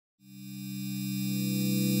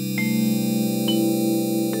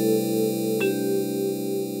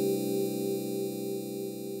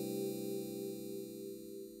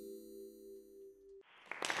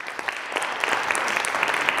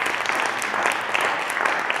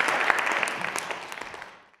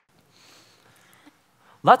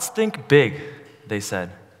Let's think big, they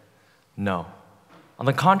said. No. On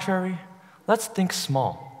the contrary, let's think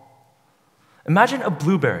small. Imagine a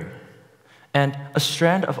blueberry and a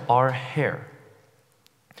strand of our hair.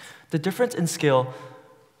 The difference in scale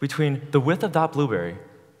between the width of that blueberry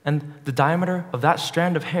and the diameter of that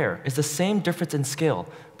strand of hair is the same difference in scale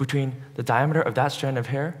between the diameter of that strand of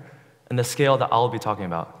hair and the scale that I'll be talking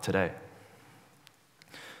about today.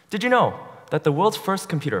 Did you know that the world's first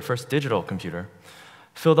digital computer,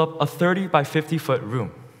 filled up a 30 by 50-foot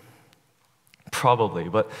room? Probably,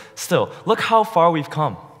 but still, look how far we've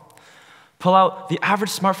come. Pull out the average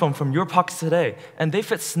smartphone from your pockets today, and they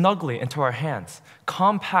fit snugly into our hands,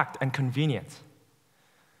 compact and convenient.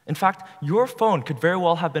 In fact, your phone could very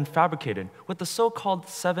well have been fabricated with the so-called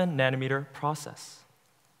 7-nanometer process.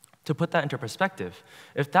 To put that into perspective,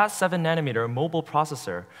 if that 7-nanometer mobile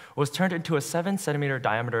processor was turned into a 7-centimeter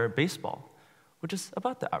diameter baseball, which is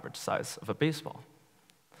about the average size of a baseball,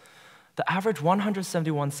 the average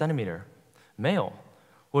 171-centimeter male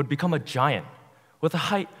would become a giant with a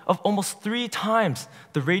height of almost 3 times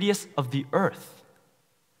the radius of the Earth.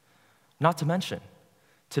 Not to mention,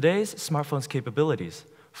 today's smartphone's capabilities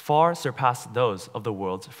far surpass those of the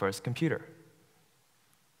world's first computer.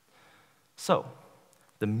 So,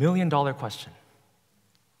 the million-dollar question: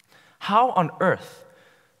 how on earth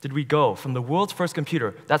did we go from the world's first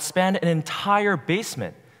computer that spanned an entire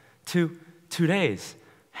basement to today's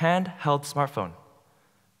handheld smartphone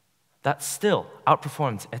that still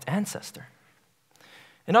outperforms its ancestor?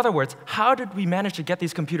 In other words, how did we manage to get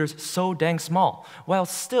these computers so dang small while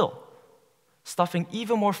still stuffing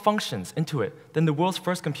even more functions into it than the world's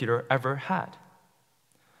first computer ever had?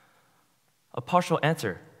 A partial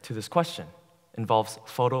answer to this question involves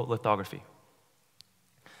photolithography.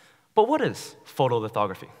 But what is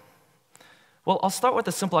photolithography? Well, I'll start with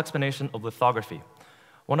a simple explanation of lithography,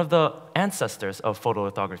 one of the ancestors of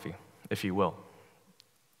photolithography, if you will.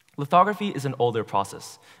 Lithography is an older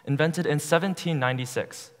process, invented in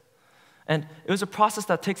 1796. And it is a process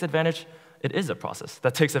that takes advantage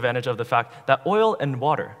of the fact that oil and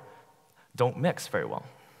water don't mix very well.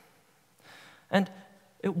 And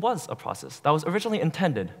it was a process that was originally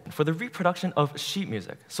intended for the reproduction of sheet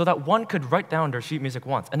music, so that one could write down their sheet music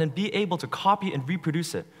once and then be able to copy and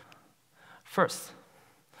reproduce it. First,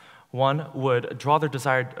 one would draw their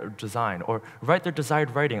desired design or write their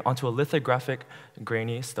desired writing onto a lithographic,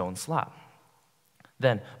 grainy stone slab.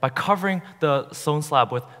 Then, by covering the stone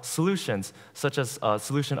slab with solutions, such as a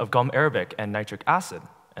solution of gum arabic and nitric acid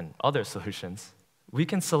and other solutions, we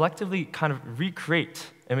can selectively kind of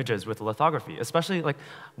recreate images with lithography, especially like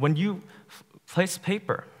when you place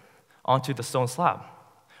paper onto the stone slab.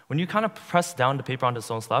 When you kind of press down the paper onto the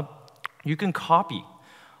stone slab, you can copy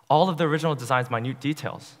all of the original design's minute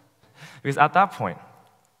details. Because at that point,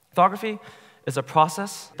 lithography is a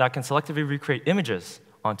process that can selectively recreate images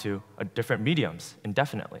onto different mediums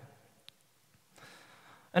indefinitely.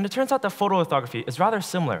 And it turns out that photolithography is rather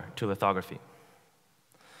similar to lithography,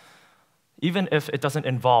 even if it doesn't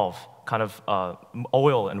involve kind of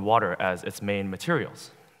oil and water as its main materials.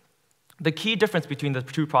 The key difference between the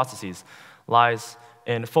two processes lies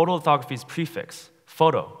in photolithography's prefix,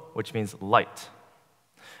 photo, which means light.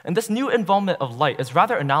 And this new involvement of light is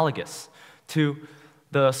rather analogous to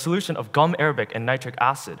the solution of gum arabic and nitric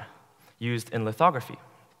acid used in lithography.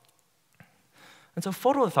 And so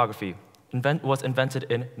photolithography was invented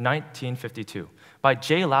in 1952 by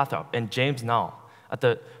J. Lathrop and James Nall at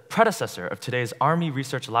the predecessor of today's Army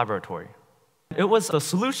Research Laboratory. It was a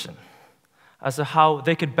solution as to how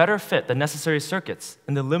they could better fit the necessary circuits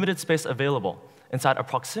in the limited space available inside a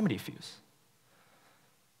proximity fuse.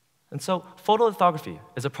 And so photolithography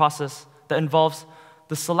is a process that involves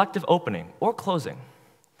the selective opening or closing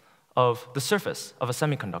of the surface of a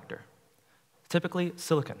semiconductor, typically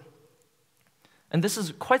silicon. And this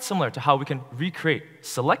is quite similar to how we can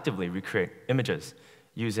selectively recreate images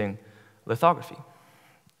using lithography.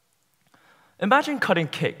 Imagine cutting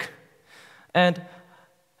cake, and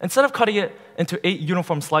instead of cutting it into 8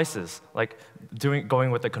 uniform slices, like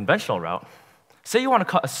going with the conventional route, say you want to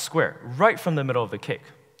cut a square right from the middle of the cake.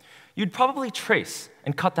 You'd probably trace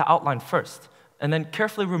and cut the outline first, and then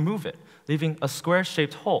carefully remove it, leaving a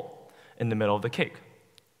square-shaped hole in the middle of the cake.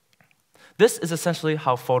 This is essentially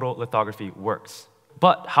how photolithography works.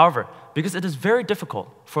 But, however, because it is very difficult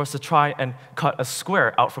for us to try and cut a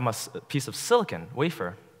square out from a piece of silicon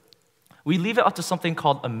wafer, we leave it up to something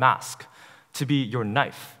called a mask to be your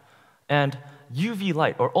knife, and UV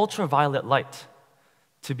light, or ultraviolet light,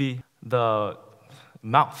 to be the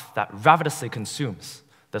mouth that ravenously consumes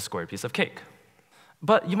the square piece of cake.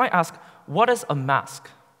 But you might ask, what is a mask?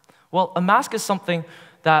 Well, a mask is something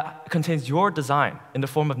that contains your design in the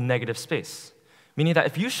form of negative space, meaning that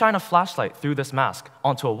if you shine a flashlight through this mask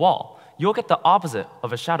onto a wall, you'll get the opposite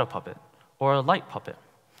of a shadow puppet or a light puppet,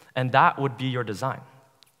 and that would be your design.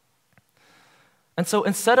 And so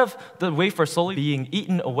instead of the wafer slowly being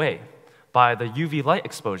eaten away by the UV light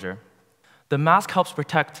exposure, the mask helps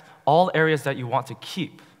protect all areas that you want to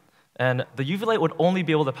keep. And the UV light would only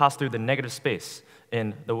be able to pass through the negative space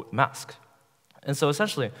in the mask. And so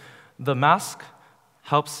essentially, the mask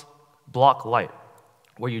helps block light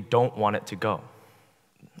where you don't want it to go.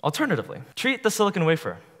 Alternatively, treat the silicon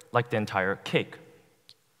wafer like the entire cake.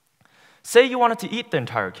 Say you wanted to eat the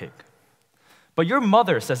entire cake, but your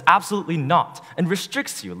mother says absolutely not and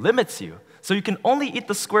restricts you, limits you, so you can only eat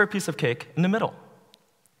the square piece of cake in the middle.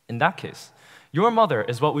 In that case, your mother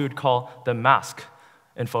is what we would call the mask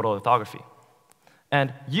in photolithography.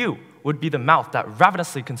 And you would be the mouth that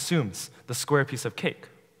ravenously consumes the square piece of cake.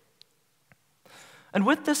 And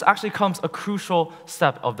with this actually comes a crucial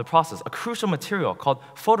step of the process, a crucial material called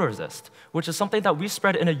photoresist, which is something that we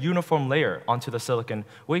spread in a uniform layer onto the silicon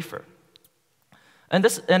wafer. And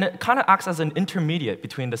it kind of acts as an intermediate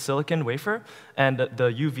between the silicon wafer and the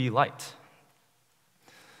UV light.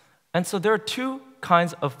 And so there are two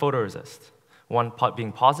kinds of photoresist, one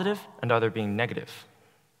being positive and the other being negative.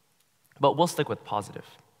 But we'll stick with positive.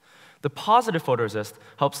 The positive photoresist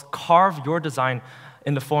helps carve your design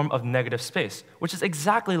in the form of negative space, which is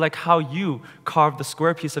exactly like how you carved the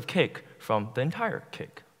square piece of cake from the entire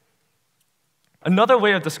cake. Another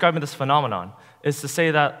way of describing this phenomenon is to say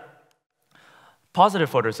that positive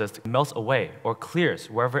photoresist melts away or clears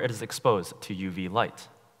wherever it is exposed to UV light.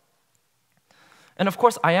 And of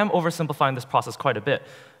course, I am oversimplifying this process quite a bit,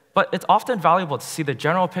 but it's often valuable to see the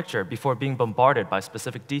general picture before being bombarded by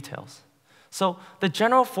specific details. So the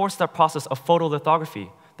general four-step process of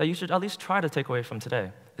photolithography that you should at least try to take away from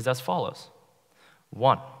today is as follows.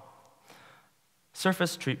 1,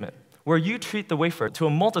 surface treatment, where you treat the wafer to a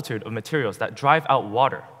multitude of materials that drive out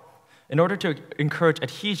water in order to encourage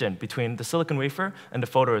adhesion between the silicon wafer and the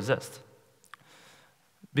photoresist.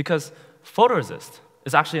 Because photoresist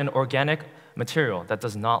is actually an organic material that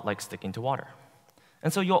does not like sticking to water.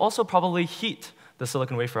 And so you'll also probably heat the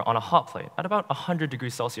silicon wafer on a hot plate at about 100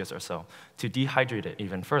 degrees Celsius or so to dehydrate it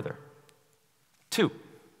even further. 2,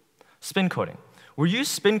 spin coating, where you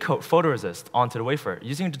spin coat photoresist onto the wafer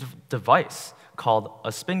using a device called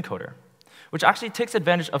a spin coater, which actually takes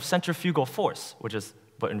advantage of centrifugal force, which is,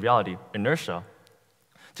 but in reality, inertia,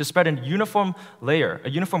 to spread a uniform layer, a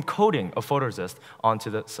uniform coating of photoresist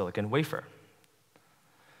onto the silicon wafer.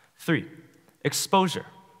 3, exposure,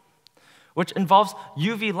 which involves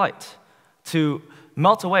UV light to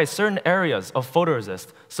melt away certain areas of photoresist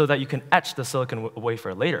so that you can etch the silicon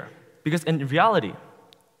wafer later. Because in reality,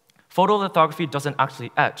 photolithography doesn't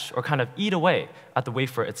actually etch or kind of eat away at the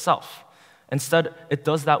wafer itself. Instead, it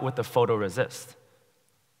does that with the photoresist.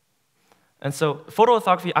 And so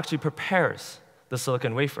photolithography actually prepares the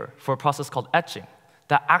silicon wafer for a process called etching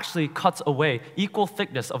that actually cuts away equal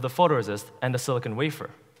thickness of the photoresist and the silicon wafer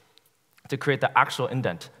to create the actual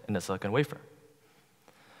indent in the silicon wafer.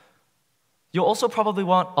 You'll also probably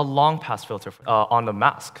want a long pass filter on the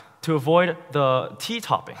mask to avoid the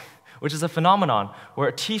T-topping, which is a phenomenon where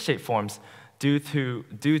a T-shape forms due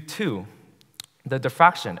to the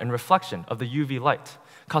diffraction and reflection of the UV light,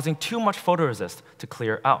 causing too much photoresist to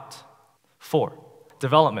clear out. 4,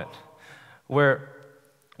 development, where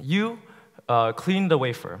you clean the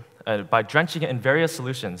wafer by drenching it in various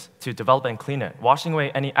solutions to develop and clean it, washing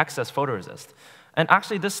away any excess photoresist. And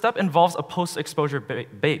actually, this step involves a post-exposure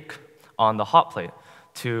bake on the hot plate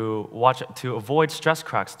to avoid stress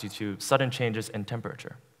cracks due to sudden changes in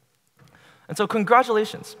temperature. And so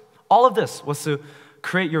congratulations. All of this was to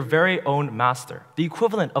create your very own master, the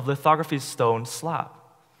equivalent of lithography's stone slab,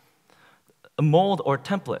 a mold or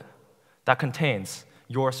template that contains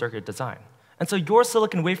your circuit design. And so your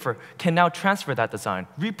silicon wafer can now transfer that design,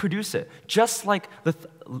 reproduce it, just like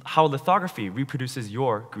how lithography reproduces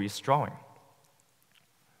your grease drawing.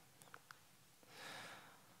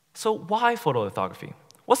 So why photolithography?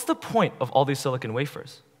 What's the point of all these silicon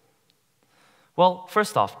wafers? Well,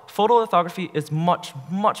 first off, photolithography is much,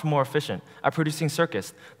 much more efficient at producing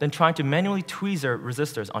circuits than trying to manually tweezer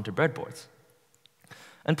resistors onto breadboards.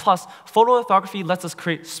 And plus, photolithography lets us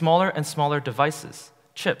create smaller and smaller devices,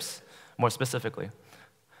 chips, more specifically,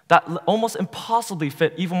 that almost impossibly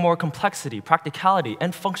fit even more complexity, practicality,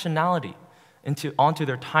 and functionality onto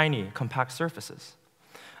their tiny, compact surfaces.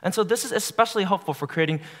 And so this is especially helpful for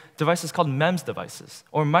creating devices called MEMS devices,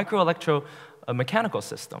 or micro-electromechanical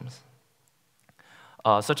systems,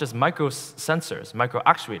 such as microsensors,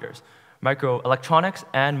 microactuators, microelectronics,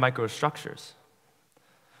 and microstructures.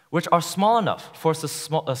 which are small enough for us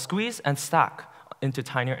to squeeze and stack into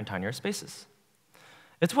tinier and tinier spaces.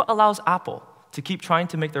 It's what allows Apple to keep trying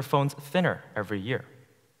to make their phones thinner every year.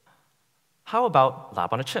 How about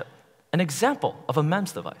Lab on a Chip, an example of a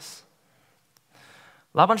MEMS device?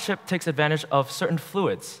 Lab on a Chip takes advantage of certain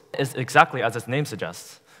fluids. It's exactly as its name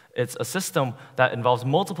suggests. It's a system that involves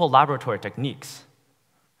multiple laboratory techniques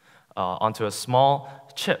onto a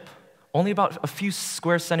small chip, only about a few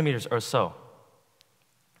square centimeters or so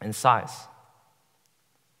in size.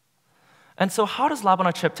 And so how does Lab on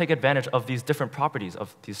a Chip take advantage of these different properties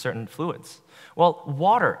of these certain fluids? Well,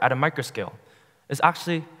 water at a microscale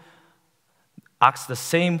acts the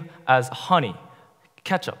same as honey,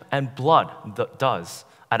 ketchup, and blood does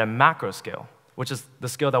at a macro scale, which is the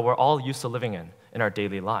scale that we're all used to living in our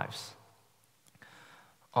daily lives.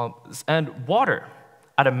 And water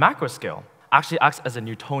at a macro scale actually acts as a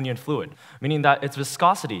Newtonian fluid, meaning that its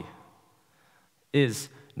viscosity is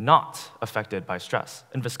not affected by stress,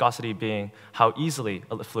 and viscosity being how easily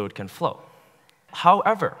a fluid can flow.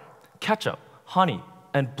 However, ketchup, honey,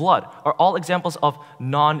 and blood are all examples of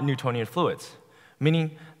non-Newtonian fluids,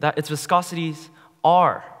 meaning that its viscosities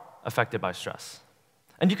are affected by stress.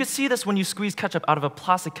 And you can see this when you squeeze ketchup out of a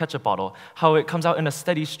plastic ketchup bottle, how it comes out in a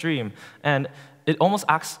steady stream, and it almost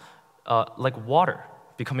acts like water,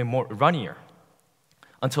 becoming more runnier,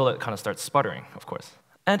 until it kind of starts sputtering, of course.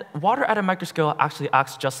 And water at a microscale actually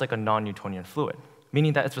acts just like a non-Newtonian fluid,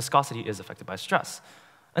 meaning that its viscosity is affected by stress.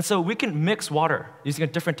 And so we can mix water using a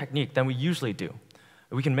different technique than we usually do.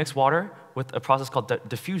 We can mix water with a process called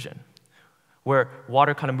diffusion, where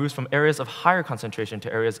water kind of moves from areas of higher concentration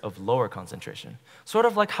to areas of lower concentration, sort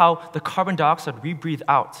of like how the carbon dioxide we breathe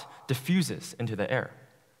out diffuses into the air.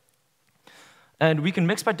 And we can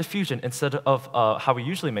mix by diffusion instead of how we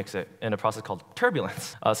usually mix it in a process called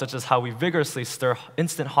turbulence, such as how we vigorously stir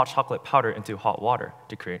instant hot chocolate powder into hot water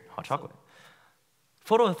to create hot chocolate.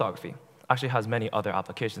 Photolithography actually has many other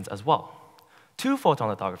applications as well. Two-photon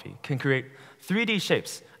lithography can create 3D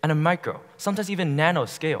shapes at a micro, sometimes even nano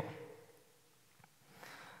scale.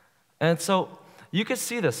 And so you can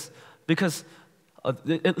see this because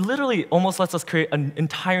it literally almost lets us create an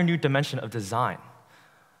entire new dimension of design.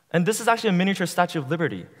 And this is actually a miniature Statue of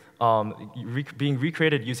Liberty being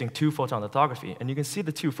recreated using two-photon lithography. And you can see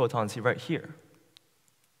the two photons right here.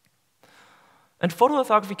 And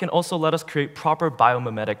photolithography can also let us create proper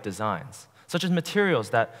biomimetic designs, such as materials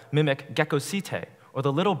that mimic geckosetae, or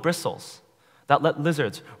the little bristles that let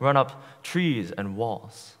lizards run up trees and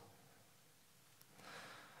walls.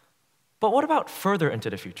 But what about further into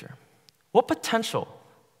the future? What potential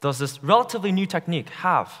does this relatively new technique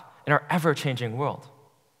have in our ever-changing world?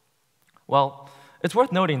 Well, it's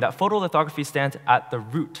worth noting that photolithography stands at the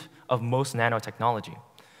root of most nanotechnology.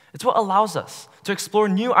 It's what allows us to explore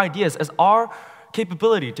new ideas as our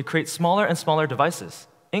capability to create smaller and smaller devices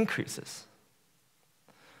increases.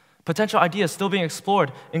 Potential ideas still being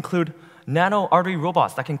explored include nano-artery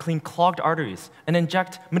robots that can clean clogged arteries and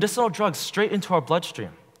inject medicinal drugs straight into our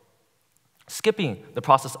bloodstream, skipping the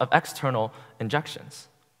process of external injections.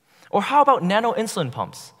 Or how about nano-insulin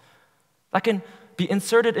pumps that can be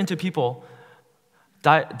inserted into people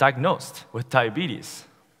diagnosed with diabetes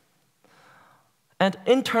and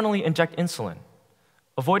internally inject insulin,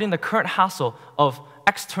 avoiding the current hassle of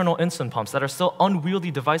external insulin pumps that are still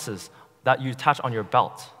unwieldy devices that you attach on your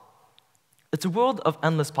belt. It's a world of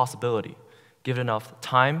endless possibility, given enough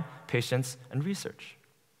time, patience, and research.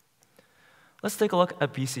 Let's take a look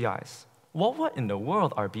at BCIs. Well, what in the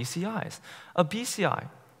world are BCIs? A BCI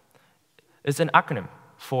is an acronym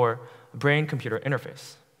for brain-computer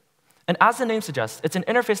interface. And as the name suggests, it's an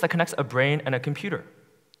interface that connects a brain and a computer.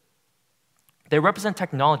 They represent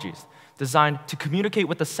technologies designed to communicate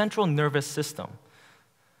with the central nervous system,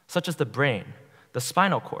 such as the brain, the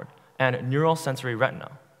spinal cord, and neural sensory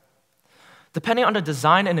retina. Depending on the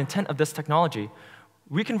design and intent of this technology,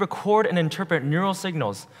 we can record and interpret neural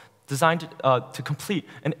signals designed to complete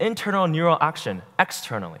an internal neural action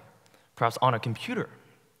externally, perhaps on a computer.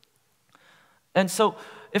 And so,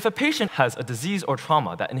 if a patient has a disease or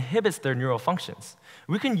trauma that inhibits their neural functions,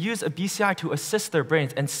 we can use a BCI to assist their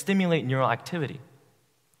brains and stimulate neural activity.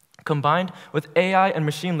 Combined with AI and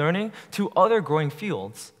machine learning, two other growing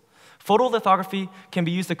fields, photolithography can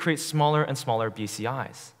be used to create smaller and smaller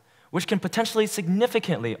BCIs, which can potentially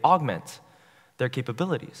significantly augment their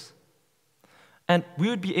capabilities. And we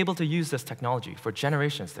would be able to use this technology for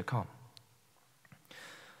generations to come.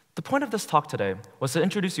 The point of this talk today was to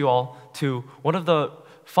introduce you all to one of the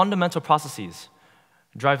fundamental processes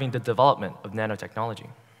driving the development of nanotechnology.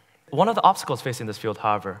 One of the obstacles facing this field,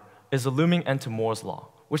 however, is the looming end to Moore's law,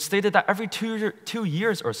 which stated that every two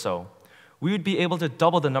years or so, we would be able to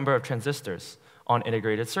double the number of transistors on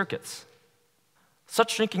integrated circuits.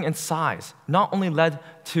 Such shrinking in size not only led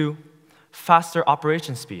to faster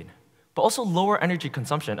operation speed, but also lower energy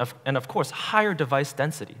consumption and, of course, higher device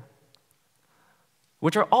density,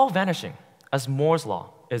 which are all vanishing as Moore's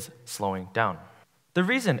law is slowing down. The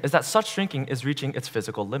reason is that such shrinking is reaching its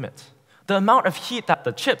physical limit. The amount of heat that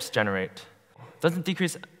the chips generate doesn't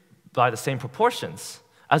decrease by the same proportions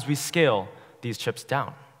as we scale these chips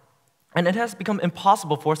down. And it has become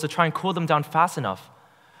impossible for us to try and cool them down fast enough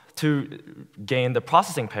to gain the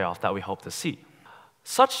processing payoff that we hope to see.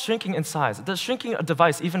 Such shrinking in size, the shrinking a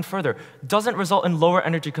device even further, doesn't result in lower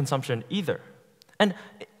energy consumption either. And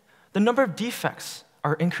the number of defects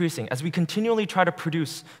are increasing as we continually try to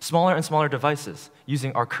produce smaller and smaller devices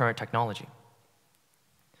using our current technology.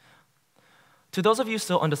 To those of you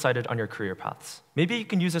still undecided on your career paths, maybe you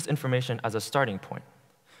can use this information as a starting point.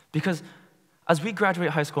 Because as we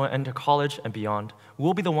graduate high school and enter college and beyond,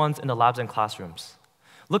 we'll be the ones in the labs and classrooms,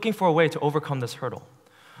 looking for a way to overcome this hurdle.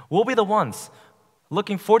 We'll be the ones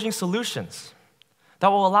forging solutions that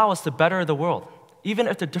will allow us to better the world, even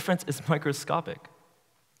if the difference is microscopic.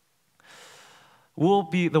 We'll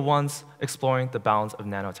be the ones exploring the bounds of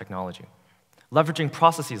nanotechnology, leveraging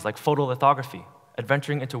processes like photolithography,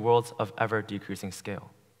 adventuring into worlds of ever-decreasing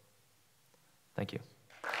scale. Thank you.